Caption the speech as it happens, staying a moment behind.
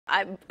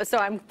I'm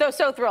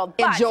so thrilled.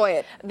 But enjoy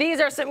it. These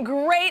are some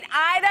great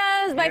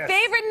items. My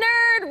favorite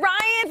nerd,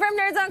 Ryan from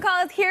Nerds on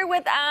Call, is here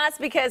with us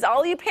because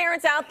all you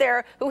parents out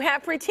there who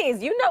have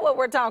preteens, you know what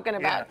we're talking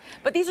about. Yeah.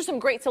 But these are some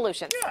great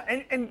solutions.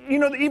 Yeah, and you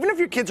know, even if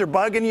your kids are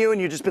bugging you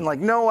and you've just been like,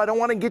 no, I don't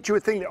want to get you a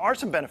thing, there are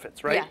some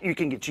benefits, right? Yeah. You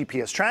can get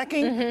GPS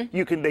tracking.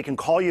 They can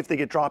call you if they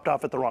get dropped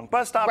off at the wrong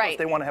bus stop, or if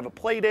they want to have a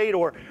play date,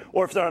 or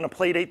if they're on a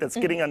play date that's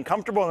getting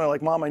uncomfortable and they're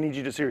like, Mom, I need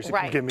you to seriously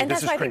forgive me. And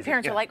this that's why is crazy. the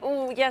parents are like,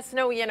 oh, yes,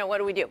 no, you know, what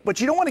do we do? But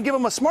you don't want to give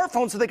them a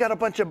smartphone so they got a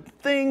bunch of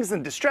things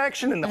and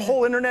distraction and the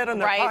whole internet in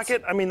their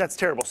pocket. I mean, that's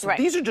terrible. So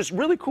these are just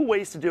really cool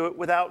ways to do it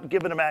without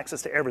giving them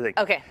access to everything.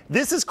 Okay.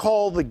 This is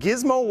called the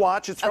Gizmo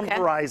Watch. It's from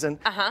Verizon.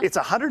 It's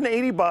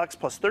 $180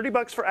 plus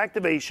 $30 for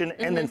activation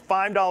and then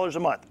 $5 a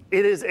month.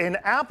 It is an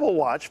Apple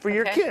Watch for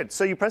your kids.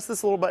 So you press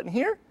this little button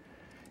here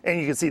and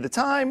you can see the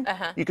time.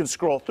 You can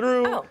scroll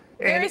through. Oh.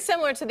 Very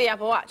similar to the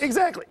Apple Watch.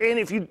 Exactly. And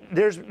if you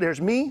there's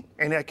me,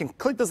 and I can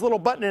click this little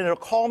button and it'll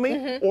call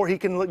me, or he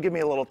can give me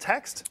a little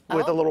text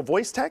with a little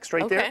voice text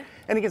right there,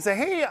 and he can say,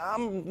 hey, I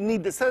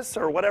need this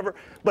or whatever.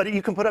 But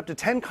you can put up to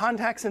 10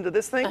 contacts into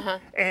this thing,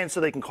 and so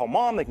they can call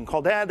mom, they can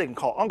call dad, they can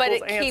call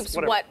uncles, aunts, whatever. But it keeps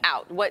what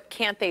out? What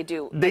can't they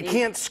do? They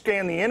can't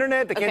scan the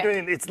internet. They can't do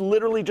anything. It's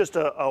literally just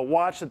a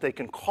watch that they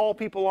can call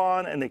people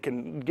on, and they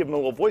can give them a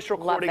little voice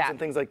recordings and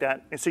things like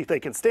that, and so they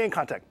can stay in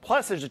contact.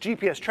 Plus, there's a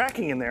GPS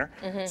tracking in there,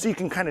 so you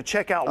can kind of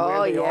check out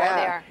where they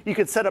are. You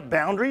can set up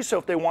boundaries, so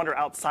if they wander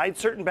outside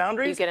certain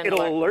boundaries,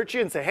 it'll alert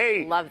you and say,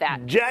 hey,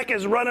 Jack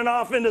is running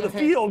off into the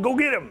field, go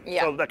get him.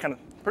 So that kind of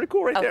pretty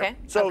cool right there.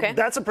 So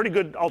that's a pretty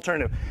good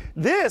alternative.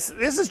 This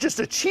is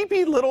just a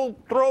cheapy little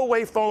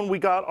throwaway phone we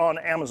got on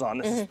Amazon.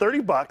 This is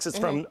 $30. It's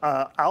from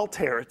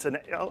Altair. It's an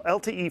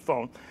LTE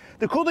phone.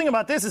 The cool thing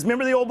about this is,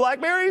 remember the old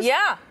Blackberries?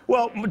 Yeah.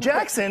 Well,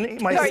 Jackson,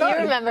 my son. You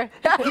remember.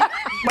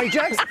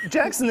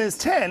 Jackson is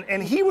 10,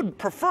 and he would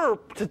prefer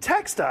to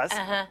text us,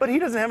 but he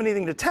doesn't have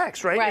anything to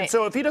text, right? And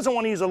so if he doesn't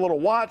want to use a little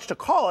watch to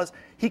call us,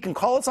 he can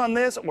call us on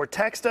this or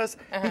text us.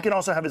 He can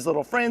also have his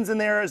little friends in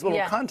there, his little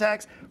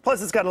contacts.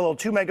 Plus, it's got a little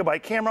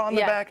 2-megabyte camera on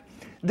the back.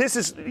 This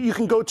is, you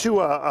can go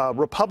to a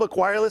Republic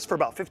Wireless for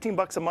about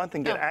 $15 a month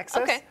and get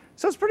access.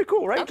 So it's pretty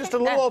cool, right? Just a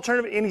little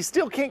alternative, and he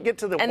still can't get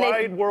to the wide world of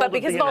the internet. But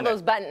because of all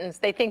those buttons,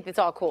 they think it's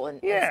all cool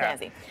and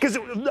snazzy. Because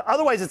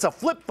otherwise it's a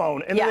flip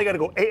phone, and then they got to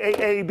go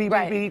A, B, B,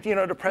 B, you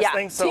know, to press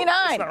things. So it's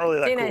not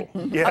really that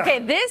cool. Okay,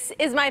 this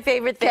is my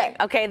favorite thing.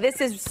 Okay, this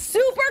is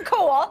super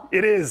cool.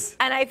 It is.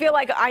 And I feel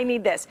like I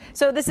need this.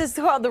 So this is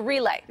called the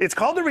Relay. It's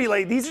called the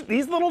Relay. These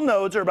little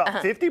nodes are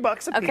about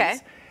 $50 a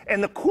piece.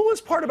 And the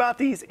coolest part about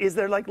these is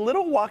they're like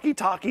little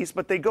walkie-talkies,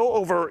 but they go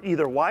over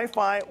either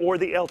Wi-Fi or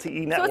the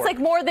LTE network. So it's like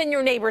more than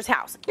your neighbor's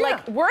house.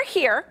 Like, we're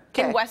here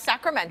in West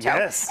Sacramento.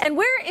 And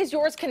where is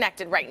yours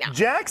connected right now?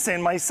 Jackson,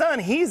 my son,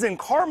 he's in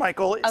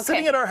Carmichael,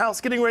 sitting at our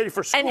house getting ready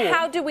for school. And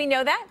how do we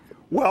know that?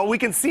 Well, we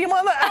can see him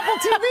on the Apple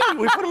TV.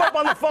 We put him up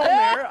on the phone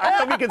there. I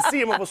don't know if you can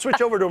see him. We'll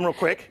switch over to him real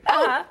quick.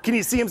 Can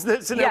you see him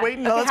sitting there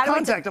waiting? No, let's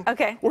contact him.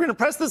 Okay. We're going to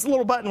press this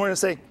little button. We're going to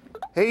say,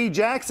 hey,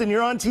 Jackson,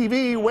 you're on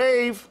TV.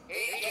 Wave.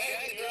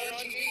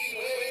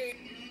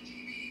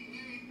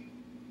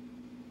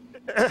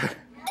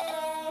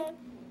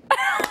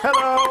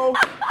 Hello.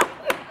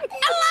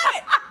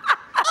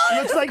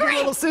 Looks like your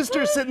little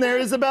sister's sitting there,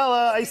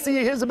 Isabella. I see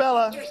you,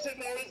 Isabella.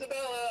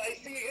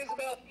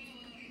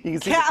 You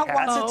can see Cat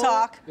wants to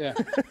talk. Yeah.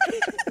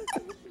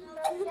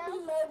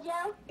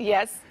 Mojo?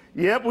 Yes.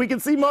 Yep, we can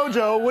see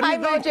Mojo. What do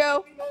you think?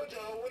 Mojo.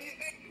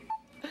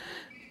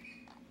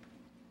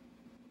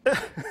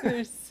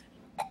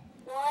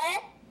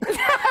 What?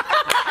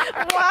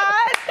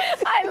 What?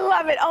 I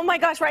love it. Oh my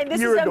gosh, Ryan,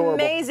 this is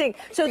amazing.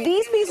 So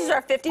these pieces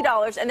are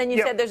 $50, and then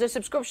you said there's a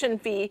subscription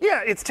fee.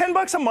 Yeah, it's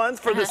 $10 a month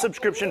for the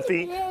subscription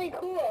fee. Really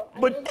cool.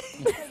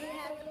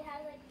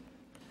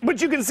 But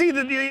you can see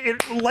that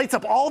it lights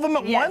up all of them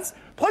at once.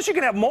 Plus, you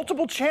can have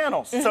multiple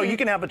channels. So you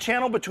can have a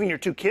channel between your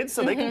two kids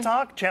so they can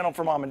talk, channel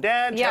for mom and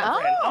dad, channel for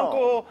aunt and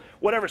uncle,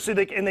 whatever. So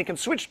they can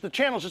switch the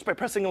channels just by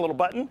pressing a little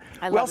button.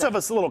 We also have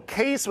this little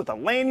case with a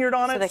lanyard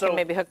on it. So they can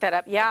maybe hook that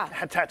up. Yeah.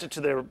 Attach it to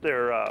their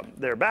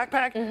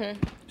backpack.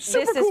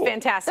 Super this cool. is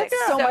fantastic.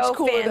 That's so much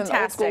cooler than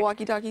old school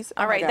walkie-talkies.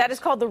 All right, that is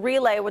called the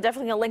Relay. We're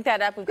definitely going to link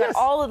that up. We've got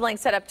all of the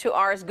links set up to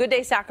ours,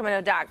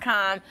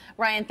 gooddaysacramento.com.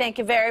 Ryan, thank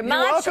you very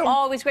much. You're welcome.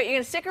 Always great. You're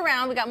going to stick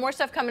around. We got more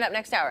stuff coming up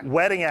next hour.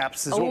 Wedding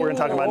apps is what we're going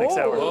to talk about next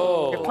hour.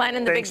 You're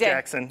planning the big day.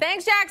 Jackson.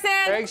 Thanks, Jackson.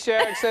 Thanks,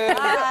 Jackson.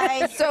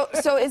 Bye.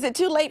 So is it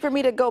too late for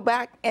me to go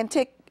back and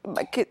take?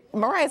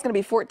 Mariah's going to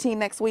be 14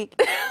 next week.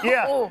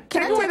 Yeah.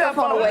 Can I take her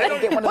phone away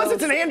and get one of Plus, those?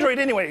 it's an Android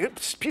anyway.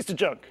 It's a piece of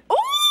junk.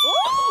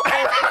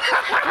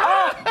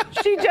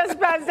 She just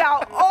passed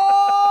out.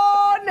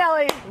 Oh,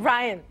 Nelly.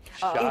 Ryan,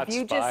 if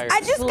you just I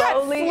just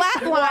got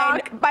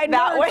flatlined by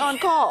Nerds on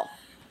Call.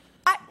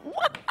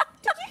 What?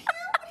 Did you hear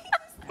what he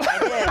just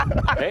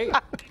said? I did.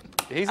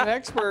 Hey, he's an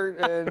expert,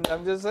 and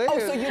I'm just saying. Oh,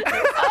 so you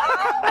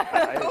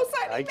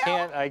I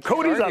can't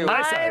Cody's argue. on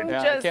my side.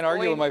 Yeah, I can't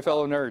argue with my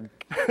fellow nerd.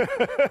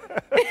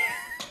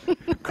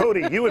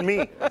 Cody, you and me.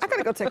 I got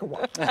to go take a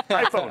walk.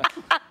 iPhone.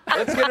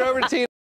 Let's get it over to Tina.